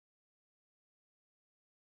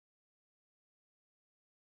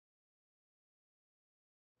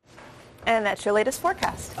And that's your latest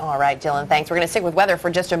forecast. All right, Dylan, thanks. We're going to stick with weather for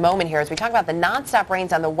just a moment here as we talk about the nonstop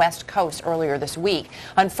rains on the West Coast earlier this week.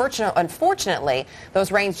 Unfortunately,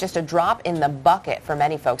 those rains just a drop in the bucket for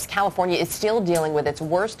many folks. California is still dealing with its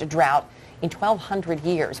worst drought in 1,200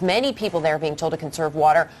 years. Many people there are being told to conserve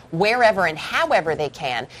water wherever and however they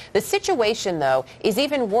can. The situation, though, is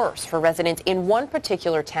even worse for residents in one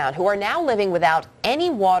particular town who are now living without any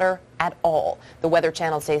water at all. The Weather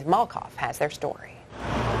Channel's Dave Malkoff has their story.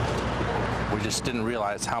 We just didn't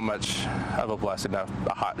realize how much of a blessing a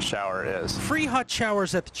hot shower is. Free hot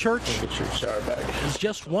showers at the church Get your shower bag. is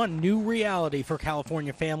just one new reality for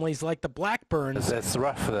California families like the Blackburns. It's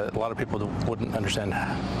rough that a lot of people wouldn't understand.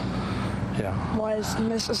 Why it's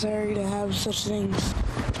necessary to have such things.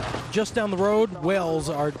 Just down the road, wells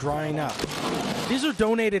are drying up. These are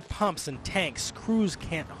donated pumps and tanks. Crews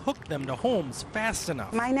can't hook them to homes fast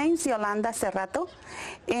enough. My name's Yolanda Serrato,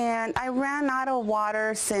 and I ran out of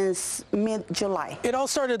water since mid-July. It all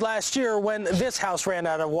started last year when this house ran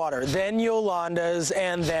out of water, then Yolanda's,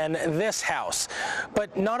 and then this house.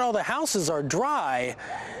 But not all the houses are dry.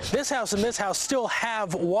 This house and this house still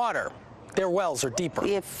have water. Their wells are deeper.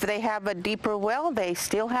 If they have a deeper well, they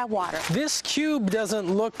still have water. This cube doesn't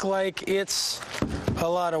look like it's a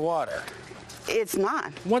lot of water. It's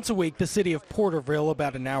not. Once a week, the city of Porterville,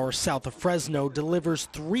 about an hour south of Fresno, delivers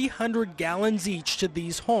 300 gallons each to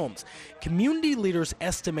these homes. Community leaders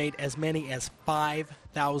estimate as many as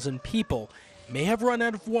 5,000 people may have run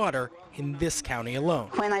out of water in this county alone.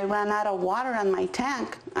 When I run out of water on my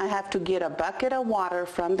tank, I have to get a bucket of water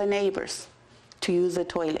from the neighbors to use the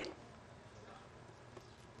toilet.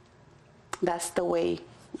 That's the way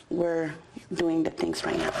we're doing the things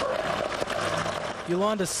right now.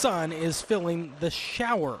 Yolanda's son is filling the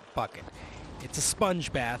shower bucket. It's a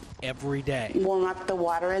sponge bath every day. Warm up the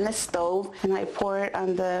water in the stove, and I pour it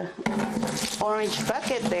on the orange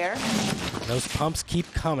bucket there. Those pumps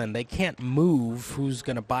keep coming. They can't move. Who's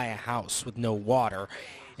going to buy a house with no water?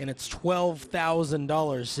 And it's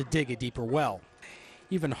 $12,000 to dig a deeper well.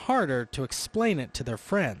 Even harder to explain it to their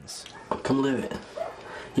friends. Come live it.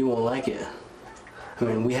 You won't like it. I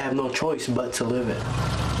mean, we have no choice but to live it.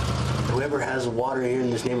 Whoever has water here in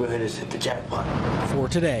this neighborhood is at the jackpot. For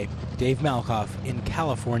today, Dave Malkoff in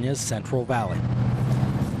California's Central Valley.